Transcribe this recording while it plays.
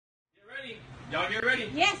Y'all get ready?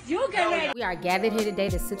 Yes, you get ready. We are gathered here today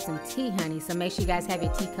to sip some tea, honey. So make sure you guys have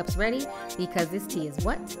your teacups ready because this tea is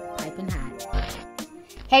what? Piping hot.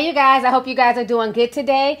 Hey you guys, I hope you guys are doing good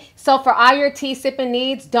today. So for all your tea sipping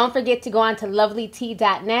needs, don't forget to go on to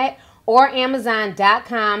lovelyti.net or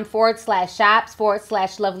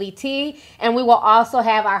amazon.com/shops/Lovelyti. And we will also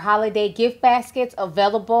have our holiday gift baskets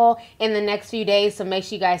available in the next few days. So make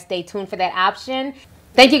sure you guys stay tuned for that option.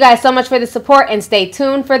 Thank you guys so much for the support and stay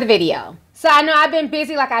tuned for the video. So I know I've been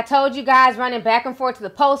busy, like I told you guys, running back and forth to the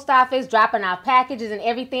post office, dropping off packages and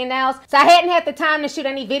everything else. So I hadn't had the time to shoot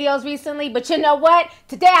any videos recently, but you know what?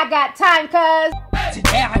 Today I got time, cuz.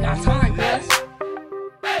 Today I got time, cuz.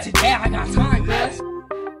 Today I got time, cuz.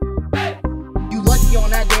 You lucky on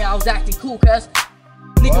that day I was acting cool, cuz.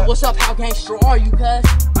 Nigga, what's up? How gangster are you, cuz?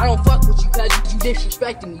 I don't fuck with you, cuz. You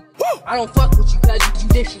disrespecting me. I don't fuck with you, cuz. You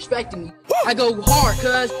disrespecting me. I go hard,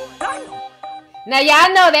 cuz. Now,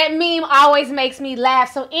 y'all know that meme always makes me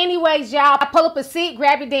laugh. So anyways, y'all, I pull up a seat,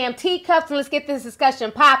 grab your damn teacups, and let's get this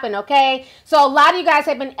discussion popping, okay? So a lot of you guys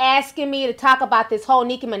have been asking me to talk about this whole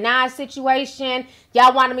Nicki Minaj situation.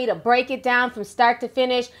 Y'all wanted me to break it down from start to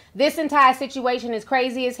finish. This entire situation is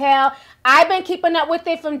crazy as hell. I've been keeping up with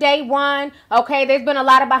it from day one, okay? There's been a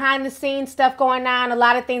lot of behind-the-scenes stuff going on, a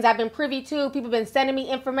lot of things I've been privy to. People have been sending me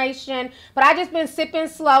information, but I just been sipping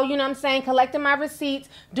slow, you know what I'm saying, collecting my receipts,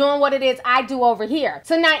 doing what it is I do over here.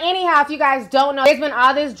 So now, anyhow, if you guys don't know, there's been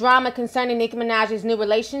all this drama concerning Nicki Minaj's new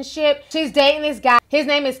relationship. She's dating this guy. His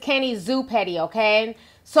name is Kenneth, okay?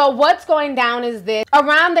 So what's going down is this.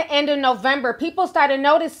 Around the end of November, people started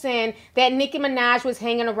noticing that Nicki Minaj was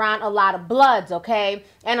hanging around a lot of bloods, okay?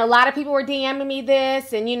 And a lot of people were DMing me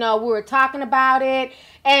this, and, you know, we were talking about it.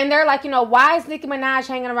 And they're like, you know, why is Nicki Minaj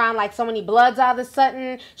hanging around like so many bloods all of a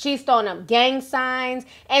sudden? She's throwing up gang signs.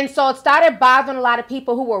 And so it started bothering a lot of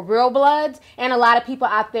people who were real bloods and a lot of people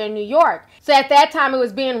out there in New York. So at that time, it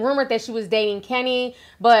was being rumored that she was dating Kenny,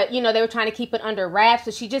 but, you know, they were trying to keep it under wraps.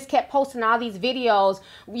 So she just kept posting all these videos,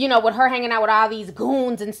 you know, with her hanging out with all these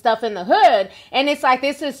goons and stuff in the hood. And it's like,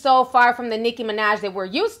 this is so far from the Nicki Minaj that we're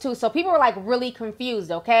used to. So people were like really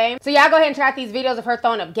confused, okay? So y'all go ahead and check out these videos of her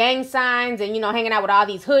throwing up gang signs and, you know, hanging out with all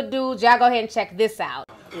these hood dudes. Y'all go ahead and check this out.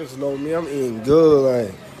 Just know me, I'm eating good,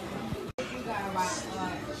 like.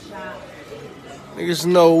 Niggas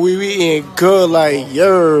know we eating good, like,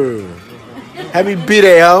 yo. Heavy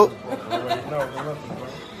B-Day out.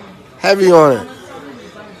 Heavy on it.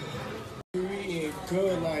 We eating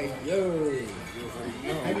good, like, yo.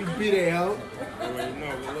 Heavy B-Day out.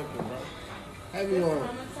 Heavy on it.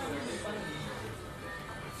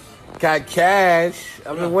 Got cash.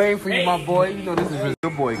 I've been waiting for you, my boy. You know this is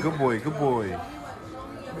good boy, good boy, good boy.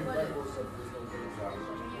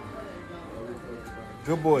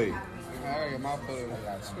 Good boy.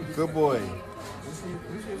 Good boy.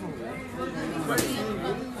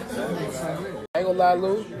 I ain't gonna lie,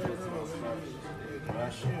 Lou.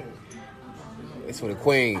 It's for the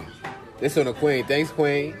queen. This on the queen. Thanks,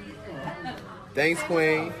 queen. Thanks,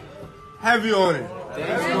 queen. Heavy on it.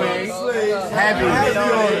 Thanks, queen. Heavy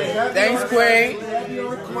on it. Thanks, queen. You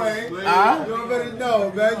already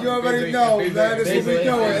know, man. You already know, man. This is what we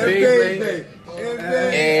doing.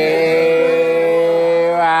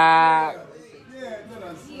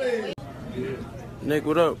 Nick,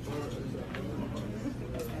 what up?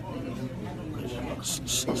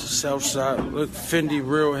 Southside, look, Fendi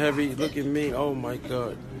real heavy. Look at me. Oh my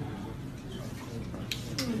God.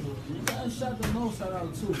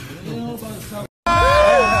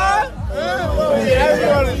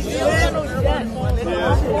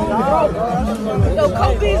 Yo,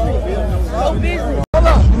 go business. Go business. Hold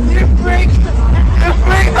up. It breaks.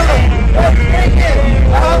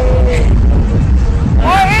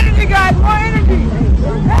 More energy, guys. More energy.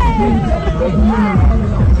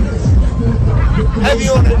 Heavy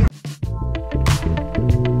on it.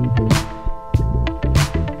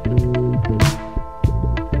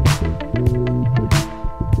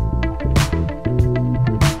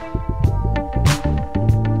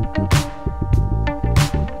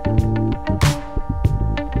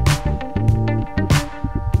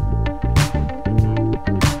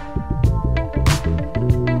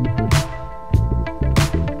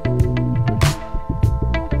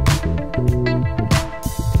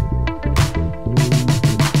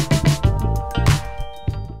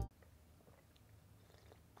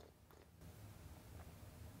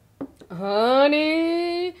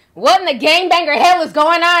 Honey, what in the gangbanger hell is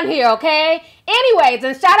going on here, okay? Anyways,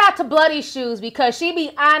 and shout out to Bloody Shoes because she be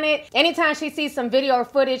on it. Anytime she sees some video or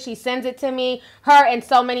footage, she sends it to me. Her and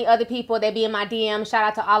so many other people, they be in my DM. Shout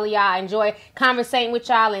out to all of y'all. I enjoy conversating with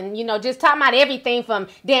y'all and, you know, just talking about everything from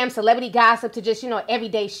damn celebrity gossip to just, you know,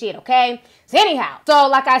 everyday shit, okay? So anyhow, so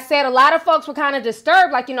like I said, a lot of folks were kind of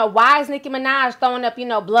disturbed, like, you know, why is Nicki Minaj throwing up, you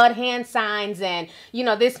know, blood hand signs and, you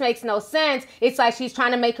know, this makes no sense. It's like she's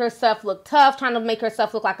trying to make herself look tough, trying to make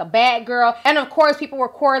herself look like a bad girl. And of course, people were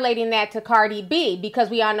correlating that to Cardi B because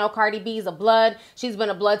we all know Cardi B is a blood. She's been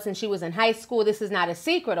a blood since she was in high school. This is not a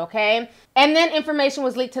secret, okay? And then information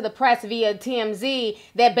was leaked to the press via TMZ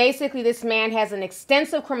that basically this man has an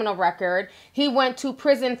extensive criminal record. He went to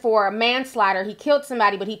prison for manslaughter. He killed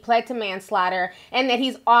somebody, but he pled to manslaughter. And that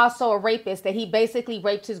he's also a rapist, that he basically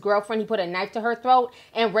raped his girlfriend. He put a knife to her throat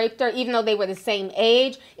and raped her. Even though they were the same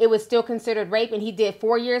age, it was still considered rape. And he did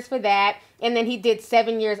 4 years for that. And then he did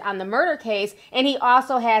 7 years on the murder case. And he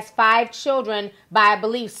also has 5 children by, I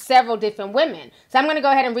believe, several different women. So I'm going to go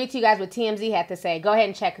ahead and read to you guys what TMZ had to say. Go ahead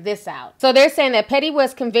and check this out. So they're saying that Petty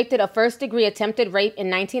was convicted of first-degree attempted rape in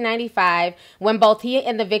 1995 when both he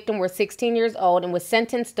and the victim were 16 years old and was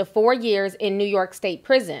sentenced to 4 years in New York State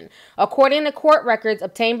prison. According to court records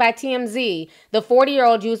obtained by TMZ, the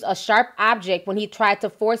 40-year-old used a sharp object when he tried to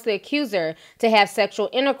force the accuser to have sexual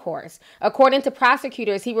intercourse. According to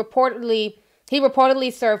prosecutors, he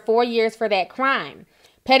reportedly served 4 years for that crime.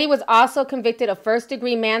 Petty was also convicted of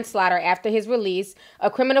first-degree manslaughter after his release.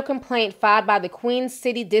 A criminal complaint filed by the Queens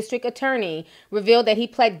City District Attorney revealed that he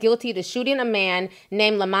pled guilty to shooting a man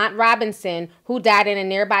named Lamont Robinson, who died in a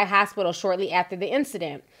nearby hospital shortly after the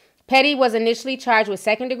incident. Petty was initially charged with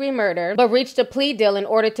second-degree murder, but reached a plea deal in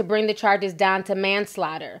order to bring the charges down to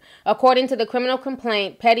manslaughter. According to the criminal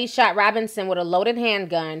complaint, Petty shot Robinson with a loaded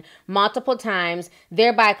handgun multiple times,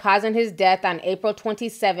 thereby causing his death on April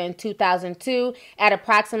 27, 2002 at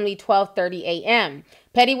approximately 12:30 a.m.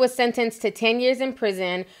 Petty was sentenced to 10 years in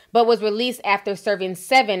prison, but was released after serving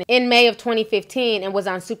 7 in May of 2015 and was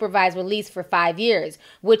on supervised release for 5 years,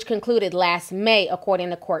 which concluded last May, according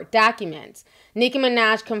to court documents. Nicki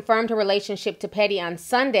Minaj confirmed her relationship to Petty on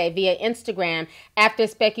Sunday via Instagram after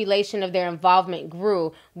speculation of their involvement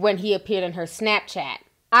grew when he appeared in her Snapchat.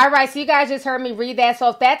 All right, so you guys just heard me read that. So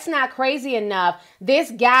if that's not crazy enough,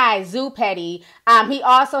 this guy, Zoo Petty, he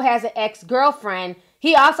also has an ex-girlfriend.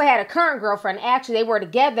 He also had a current girlfriend. Actually, they were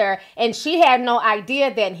together, and she had no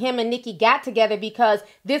idea that him and Nicki got together because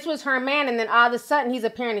this was her man, and then all of a sudden, he's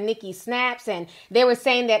appearing in Nicki's snaps, and they were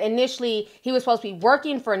saying that initially he was supposed to be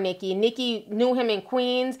working for Nicki. Nicki knew him in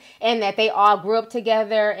Queens, and that they all grew up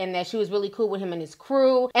together, and that she was really cool with him and his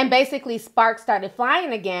crew, and basically sparks started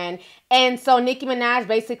flying again, and so Nicki Minaj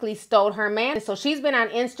basically stole her man. So she's been on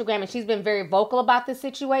Instagram, and she's been very vocal about this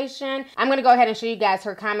situation. I'm going to go ahead and show you guys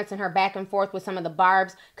her comments and her back and forth with some of the barbs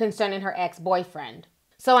concerning her ex-boyfriend.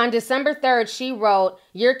 So on December 3rd, she wrote,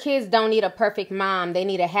 "Your kids don't need a perfect mom. They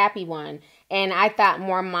need a happy one. And I thought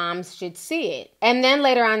more moms should see it." And then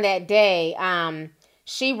later on that day,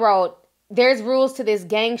 she wrote, "There's rules to this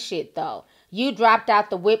gang shit, though. You dropped out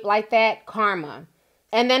the whip like that, karma."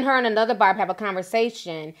 And then her and another barb have a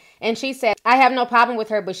conversation. And she said, "I have no problem with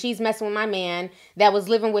her, but she's messing with my man that was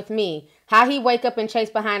living with me. How he wake up and chase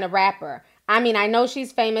behind a rapper? I mean, I know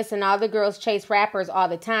she's famous and all the girls chase rappers all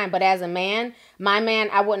the time, but as a man, my man,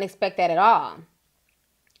 I wouldn't expect that at all."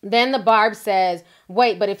 Then the barb says,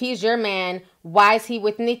 "Wait, but if he's your man, why is he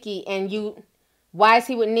with Nicki and you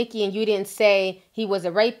didn't say he was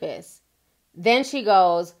a rapist?" Then she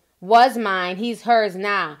goes, "Was mine, he's hers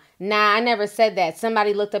now. Nah, I never said that.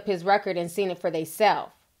 Somebody looked up his record and seen it for theyself."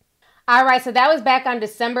 All right, so that was back on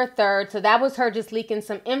December 3rd. So that was her just leaking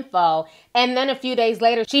some info. And then a few days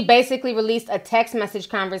later, she basically released a text message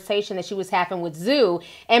conversation that she was having with Zoo.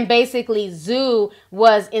 And basically, Zoo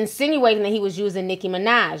was insinuating that he was using Nicki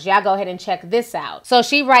Minaj. Y'all go ahead and check this out. So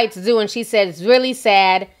she writes Zoo and she said, "It's really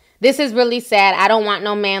sad. This is really sad. I don't want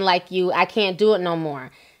no man like you. I can't do it no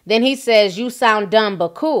more." Then he says, "You sound dumb,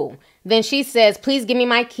 but cool." Then she says, "Please give me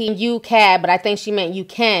my key. You cab," but I think she meant you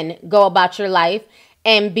can go about your life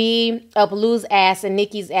and be up Lou's ass and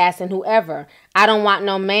Nicki's ass and whoever. I don't want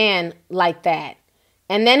no man like that.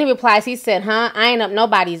 And then he replies, he said, "Huh? I ain't up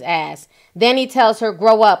nobody's ass." Then he tells her,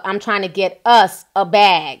 "Grow up. I'm trying to get us a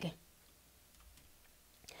bag."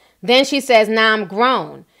 Then she says, "Nah, I'm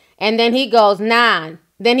grown." And then he goes, "Nah."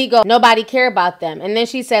 Then he goes, "Nobody care about them." And then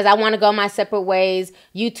she says, "I want to go my separate ways.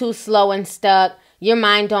 You too slow and stuck. Your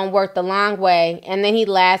mind don't work the long way." And then he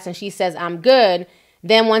laughs and she says, "I'm good."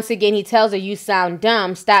 Then once again, he tells her, "You sound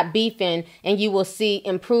dumb. Stop beefing and you will see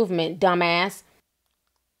improvement, dumbass."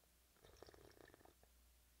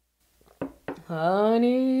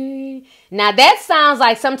 Honey, Now that sounds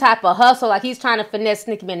like some type of hustle, like he's trying to finesse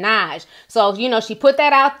Nicki Minaj. So, you know, she put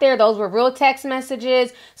that out there. Those were real text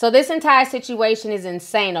messages. So this entire situation is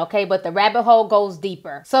insane, okay? But the rabbit hole goes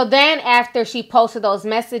deeper. So then after she posted those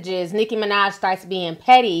messages, Nicki Minaj starts being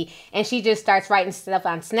petty and she just starts writing stuff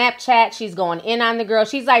on Snapchat. She's going in on the girl.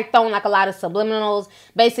 She's like throwing like a lot of subliminals,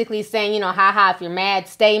 basically saying, you know, haha, if you're mad,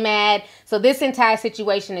 stay mad. So this entire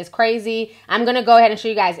situation is crazy. I'm going to go ahead and show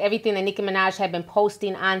you guys everything that Nicki Minaj had been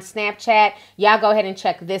posting on Snapchat. Y'all go ahead and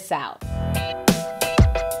check this out.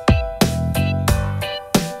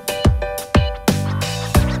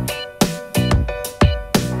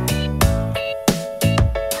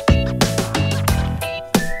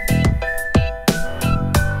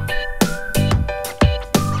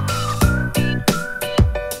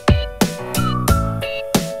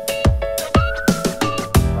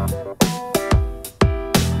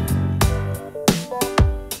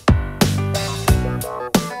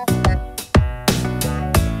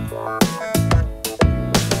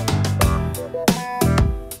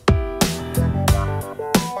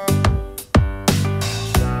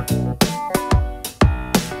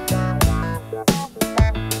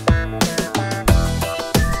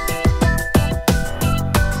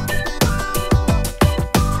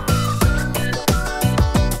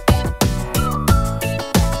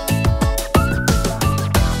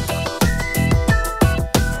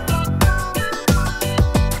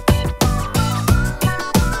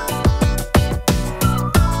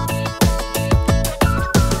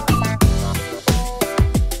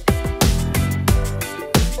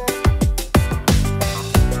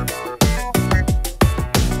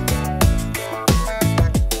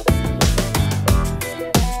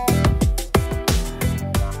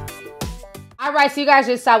 Alright, so you guys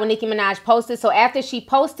just saw what Nicki Minaj posted. So after she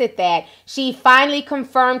posted that, she finally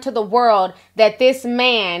confirmed to the world that this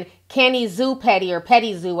man, Kenny Zoo Petty, or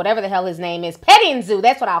Petty Zoo, whatever the hell his name is, Petting Zoo,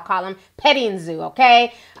 that's what I'll call him, Petting Zoo,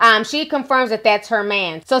 okay? She confirms that that's her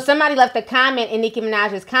man. So somebody left a comment in Nicki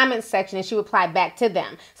Minaj's comment section and she replied back to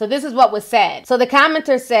them. So this is what was said. So the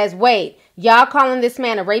commenter says, wait, y'all calling this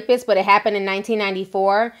man a rapist, but it happened in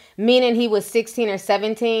 1994, meaning he was 16 or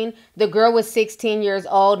 17. The girl was 16 years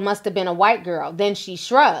old, must have been a white girl. Then she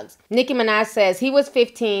shrugs. Nicki Minaj says he was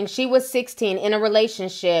 15, she was 16 in a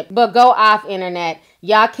relationship, but go off internet.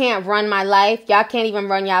 Y'all can't run my life. Y'all can't even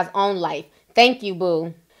run y'all's own life. Thank you,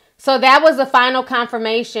 boo. So that was the final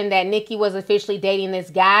confirmation that Nicki was officially dating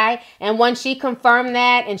this guy. And once she confirmed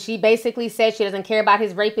that and she basically said she doesn't care about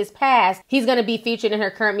his rapist past, he's going to be featured in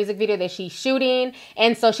her current music video that she's shooting.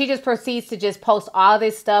 And so she just proceeds to just post all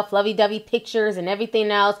this stuff, lovey-dovey pictures and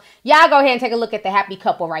everything else. Y'all go ahead and take a look at the happy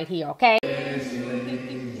couple right here, okay?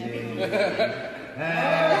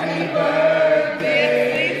 Happy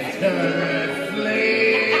birthday to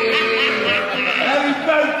Sleep. Happy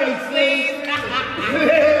birthday, Sleep.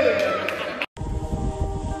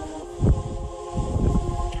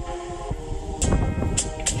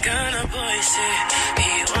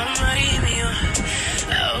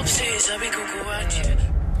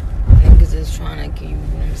 Niggas is trying to give you, know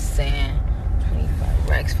what I'm saying, 25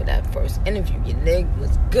 racks for that first interview. Your leg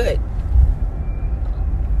was good.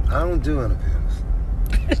 I don't do interviews.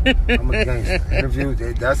 I'm a gangster. Interview,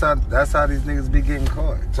 that's how these niggas be getting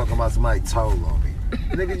caught. Talking about somebody told on me.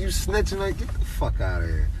 Nigga, you snitching, like, get the fuck out of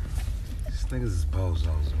here. These niggas is bozos,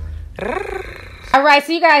 man. Alright,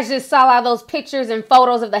 so you guys just saw all those pictures and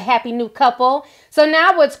photos of the happy new couple. So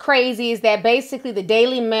now what's crazy is that basically the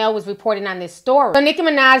Daily Mail was reporting on this story. So Nicki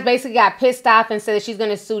Minaj basically got pissed off and said that she's going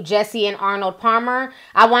to sue Jesse and Arnold Palmer.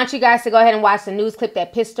 I want you guys to go ahead and watch the news clip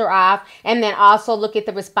that pissed her off, and then also look at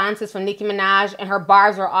the responses from Nicki Minaj, and her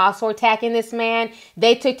bars were also attacking this man.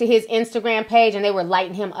 They took to his Instagram page and they were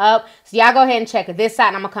lighting him up. So y'all go ahead and check this out,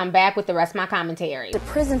 and I'm going to come back with the rest of my commentary. To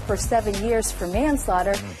prison for 7 years for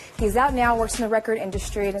manslaughter. He's out now, works in the record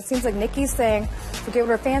industry, and it seems like Nicki's saying, forget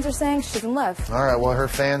what her fans are saying, she doesn't live. All right, well, her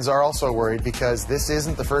fans are also worried because this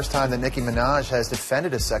isn't the first time that Nicki Minaj has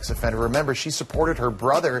defended a sex offender. Remember, she supported her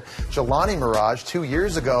brother, Jelani Mirage, 2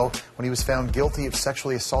 years ago when he was found guilty of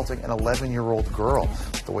sexually assaulting an 11-year-old girl. We'll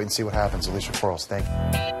have to wait and see what happens. Alicia Quarles, thank you.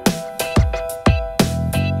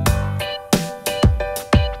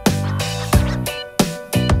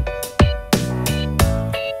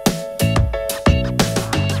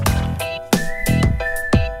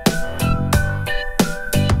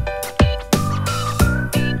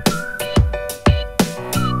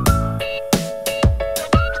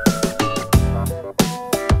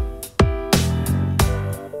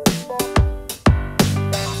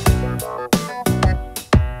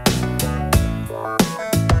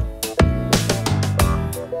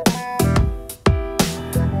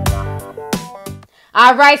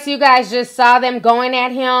 All right, so you guys just saw them going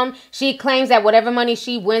at him. She claims that whatever money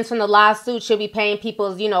she wins from the lawsuit, she'll be paying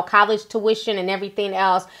people's, college tuition and everything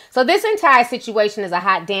else. So this entire situation is a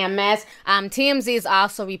hot damn mess. TMZ is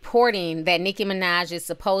also reporting that Nicki Minaj is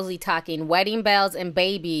supposedly talking wedding bells and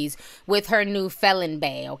babies with her new felon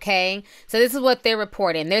bae, okay? So this is what they're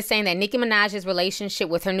reporting. They're saying that Nicki Minaj's relationship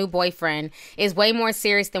with her new boyfriend is way more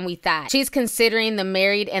serious than we thought. She's considering the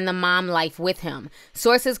married and the mom life with him.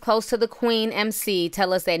 Sources close to the Queen MC tell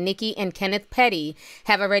us that Nicki and Kenneth Petty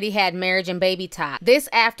have already had marriage and baby talk. This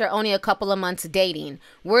after only a couple of months dating.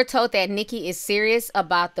 We're told that Nicki is serious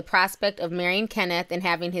about the prospect of marrying Kenneth and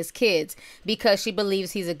having his kids because she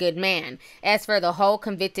believes he's a good man. As for the whole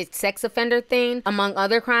convicted sex offender thing, among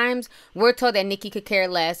other crimes, we're told that Nicki could care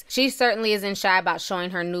less. She certainly isn't shy about showing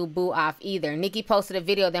her new boo off either. Nicki posted a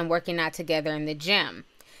video of them working out together in the gym.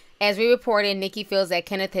 As we reported, Nicki feels that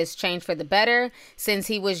Kenneth has changed for the better since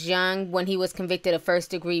he was young when he was convicted of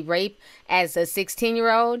first-degree rape as a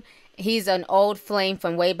 16-year-old. He's an old flame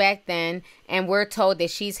from way back then, and we're told that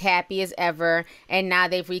she's happy as ever, and now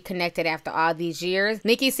they've reconnected after all these years.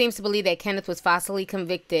 Nicki seems to believe that Kenneth was falsely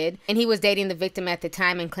convicted, and he was dating the victim at the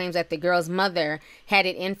time and claims that the girl's mother had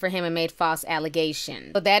it in for him and made false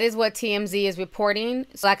allegations. So that is what TMZ is reporting.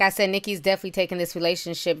 So like I said, Nicki's definitely taking this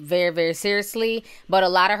relationship very, very seriously, but a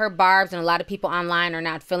lot of her barbs and a lot of people online are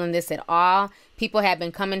not feeling this at all. People have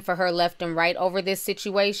been coming for her left and right over this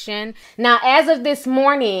situation. Now, as of this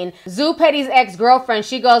morning, Zoo Petty's ex-girlfriend,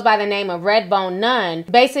 she goes by the name of Redbone Nunn.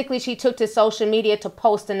 Basically, she took to social media to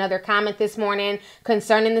post another comment this morning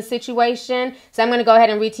concerning the situation. So I'm going to go ahead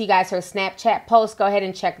and read to you guys her Snapchat post. Go ahead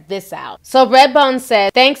and check this out. So Redbone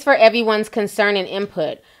said, "Thanks for everyone's concern and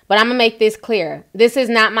input, but I'm going to make this clear. This is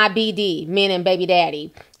not my BD, meaning baby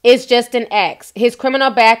daddy. It's just an ex. His criminal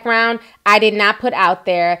background, I did not put out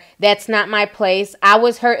there. That's not my place. I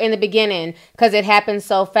was hurt in the beginning because it happened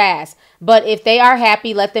so fast. But if they are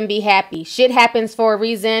happy, let them be happy. Shit happens for a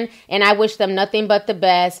reason, and I wish them nothing but the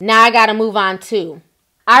best. Now I got to move on too."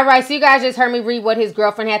 All right, so you guys just heard me read what his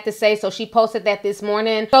girlfriend had to say. So she posted that this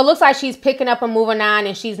morning. So it looks like she's picking up and moving on,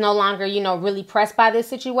 and she's no longer, really pressed by this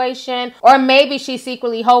situation. Or maybe she's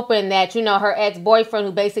secretly hoping that, her ex-boyfriend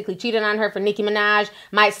who basically cheated on her for Nicki Minaj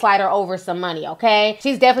might slide her over some money, okay?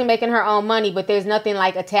 She's definitely making her own money, but there's nothing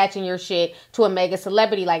like attaching your shit to a mega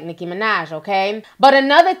celebrity like Nicki Minaj, okay? But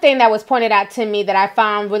another thing that was pointed out to me that I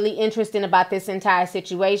found really interesting about this entire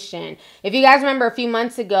situation, if you guys remember a few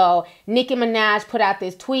months ago, Nicki Minaj put out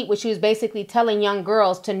this tweet where she was basically telling young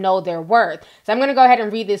girls to know their worth. So I'm going to go ahead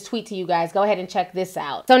and read this tweet to you guys. Go ahead and check this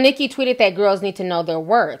out. So Nicki tweeted that girls need to know their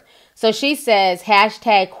worth. So she says,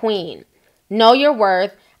 #Queen. Know your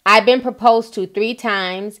worth. I've been proposed to 3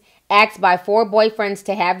 times, asked by 4 boyfriends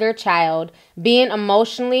to have their child, being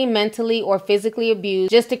emotionally, mentally, or physically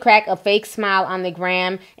abused just to crack a fake smile on the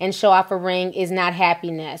gram and show off a ring is not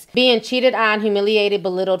happiness. Being cheated on, humiliated,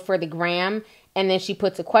 belittled for the gram. And then she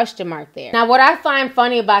puts a question mark there. Now, what I find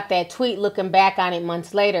funny about that tweet, looking back on it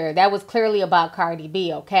months later, that was clearly about Cardi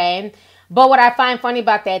B, okay? But what I find funny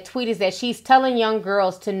about that tweet is that she's telling young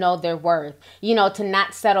girls to know their worth, to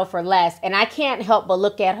not settle for less. And I can't help but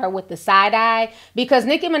look at her with the side eye because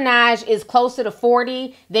Nicki Minaj is closer to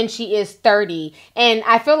 40 than she is 30. And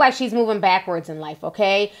I feel like she's moving backwards in life,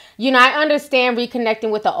 okay? I understand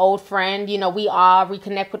reconnecting with an old friend. We all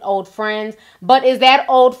reconnect with old friends. But is that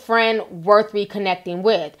old friend worth reconnecting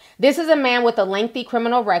with? This is a man with a lengthy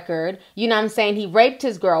criminal record. You know what I'm saying? He raped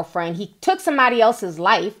his girlfriend. He took somebody else's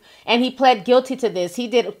life. And he pled guilty to this. He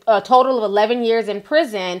did a total of 11 years in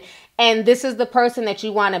prison. And this is the person that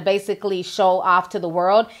you want to basically show off to the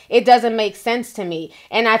world. It doesn't make sense to me.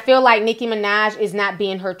 And I feel like Nicki Minaj is not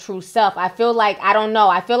being her true self. I feel like, I don't know.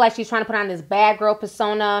 I feel like she's trying to put on this bad girl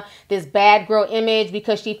persona, this bad girl image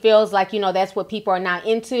because she feels like, that's what people are not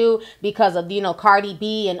into because of, Cardi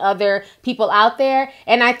B and other people out there.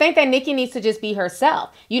 And I think that Nicki needs to just be herself.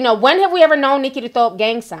 When have we ever known Nicki to throw up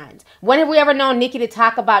gang signs? When have we ever known Nicki to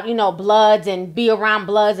talk about, bloods and be around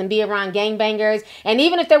bloods and be around gangbangers? And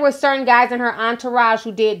even if there were certain guys in her entourage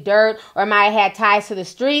who did dirt or might have had ties to the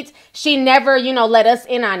streets, she never, let us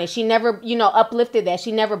in on it. She never, uplifted that.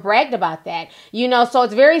 She never bragged about that. So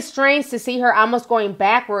it's very strange to see her almost going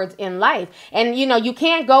backwards in life. And, you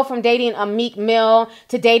can't go from dating a Meek Mill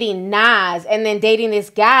to dating Nas and then dating this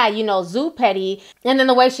guy, Zoo Petty. And then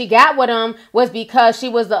the way she got with him was because she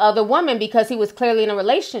was the other woman because he was clearly in a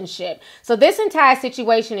relationship. So this entire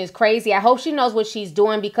situation is crazy. I hope she knows what she's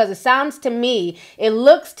doing because it sounds to me, it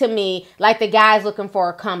looks to me like the guy's looking for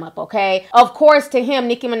a come up, okay? Of course, to him,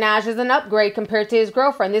 Nicki Minaj is an upgrade compared to his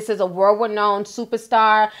girlfriend. This is a world-renowned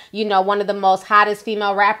superstar, you know, one of the most hottest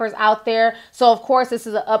female rappers out there. So of course, this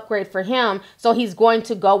is an upgrade for him. So he's going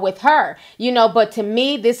to go with her, you know, but to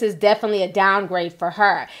me, this is definitely a downgrade for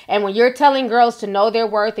her. And when you're telling girls to know their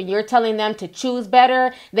worth and you're telling them to choose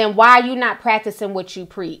better, then why are you not practicing what you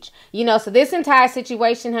preach? You know, so this entire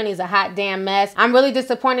situation, honey, is a hot damn mess. I'm really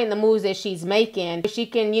disappointed in the moves that she's making. She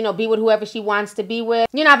can, you know, be with whoever she wants to be with.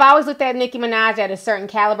 You know, I've always looked at Nicki Minaj at a certain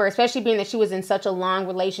caliber, especially being that she was in such a long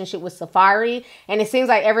relationship with Safari. And it seems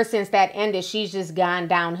like ever since that ended, she's just gone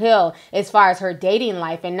downhill as far as her dating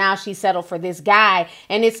life. And now she settled for this guy.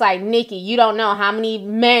 And it's like, Nicki, you don't know how many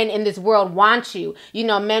men in this world want you. You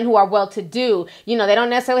know, men who are well-to-do. You know, they don't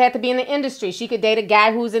necessarily have to be in the industry. She could date a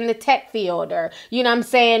guy who's in the tech field, or, you know what I'm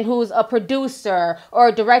saying, who's a producer or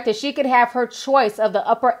a director. She could have her choice of the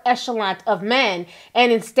upper echelon of men,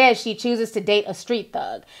 and instead she chooses to date a street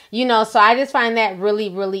thug. You know, so I just find that really,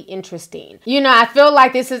 really interesting. You know, I feel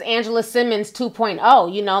like this is Angela Simmons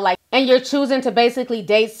 2.0, you know, like, and you're choosing to basically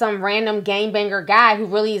date some random gangbanger guy who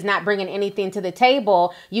really is not bringing anything to the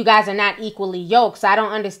table. You guys are not equally yoked. So I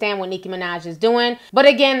don't understand what Nicki Minaj is doing. But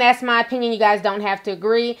again, that's my opinion. You guys don't have to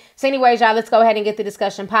agree. So anyways, y'all, let's go ahead and get the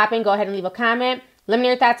discussion popping. Go ahead and leave a comment. Let me know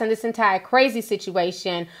your thoughts on this entire crazy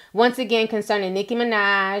situation, once again concerning Nicki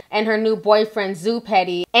Minaj and her new boyfriend, Zoo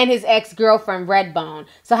Petty, and his ex-girlfriend, Redbone.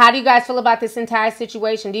 So how do you guys feel about this entire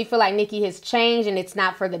situation? Do you feel like Nicki has changed and it's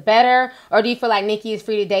not for the better? Or do you feel like Nicki is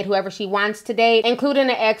free to date whoever she wants to date, including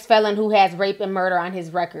an ex-felon who has rape and murder on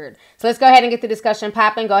his record? So let's go ahead and get the discussion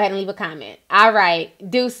popping. Go ahead and leave a comment. All right,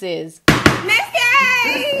 deuces.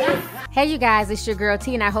 Hey you guys, it's your girl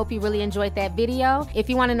T, and I hope you really enjoyed that video. If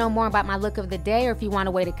you want to know more about my look of the day, or if you want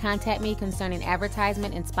a way to contact me concerning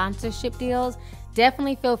advertisement and sponsorship deals,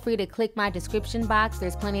 definitely feel free to click my description box.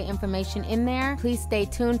 There's plenty of information in there. Please stay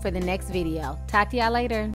tuned for the next video. Talk to y'all later.